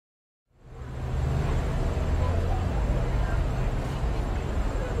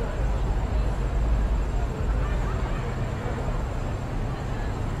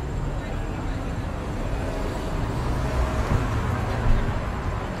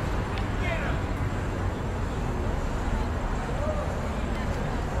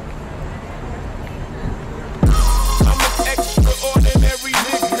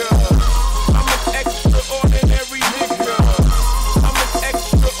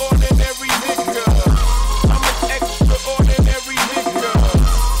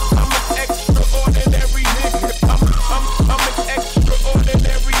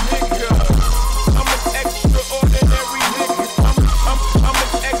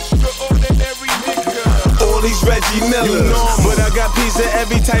Reggie Miller. But I got piece of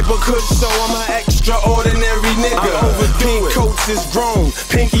every type of kush, so I'm an extraordinary nigga. Pink coats is grown,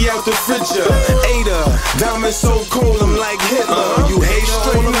 pinky out the fridger. Ada, diamond so cold, I'm like Hitler. You haters,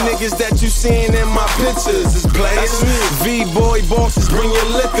 all them niggas that you seen in my pictures is players. Vboy bosses, bring your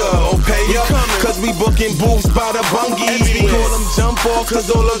liquor, or pay up. Cause we booking booths by the bungies. We call them jump off, cause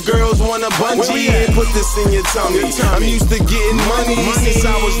all the girls wanna bungee and put this in your tummy. I'm used to getting money since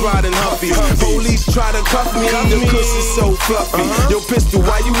I was riding Huffy. Police try to cuff me, the kush is so fluffy. Yo, pistol,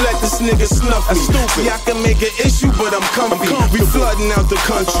 why you let this nigga snuff me? See, I can make an issue, but I'm comfy. We flooding out the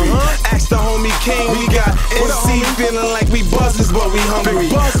country. Ask the homie King, we got NC feeling like we buzzers, but we hungry.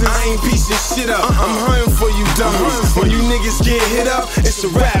 I ain't piecing shit up, I'm hunting for you dummies. When you niggas get hit up, it's a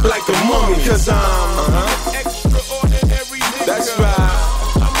rap like a mummy. Cause I'm extraordinary nigga. That's right.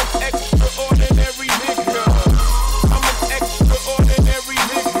 I'm an extraordinary nigga. I'm an extraordinary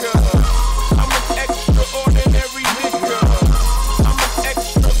nigga. I'm an extraordinary nigga. I'm an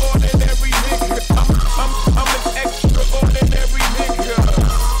extraordinary nigga. I'm an extraordinary nigga.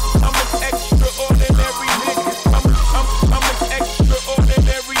 I'm an extraordinary nigga. I'm an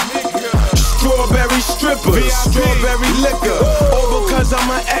extraordinary nigga. Strawberry strippers, strawberry liquor. All because I'm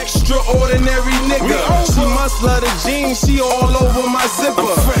an extraordinary nigga. She must love the jeans, she all over my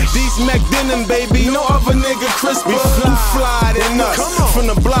zipper. These Mac denim, baby, no other nigga crisper. Who fly than us? From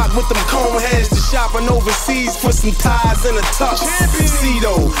the block with them cone heads to shopping overseas for some ties and a tux.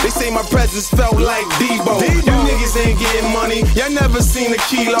 Cedo, they say my presence felt like Debo. You niggas ain't getting money, y'all never seen a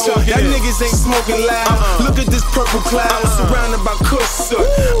kilo. Y'all niggas ain't smoking loud. Look at this purple cloud surrounded by kush soot.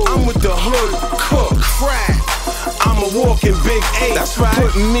 I'm with the hood cook crack. I'm a walking Big 8. That's right.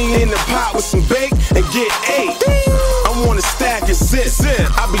 Putting me in the pot with some bake and get 8. I want a stack of zip.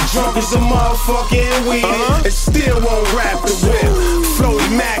 I be drunk as a motherfucking weed and still won't rap the whip. Flow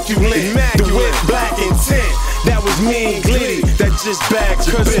immaculate, the whip black and tint. That was me and Glitty that just bagged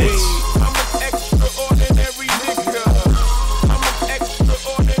your bitch.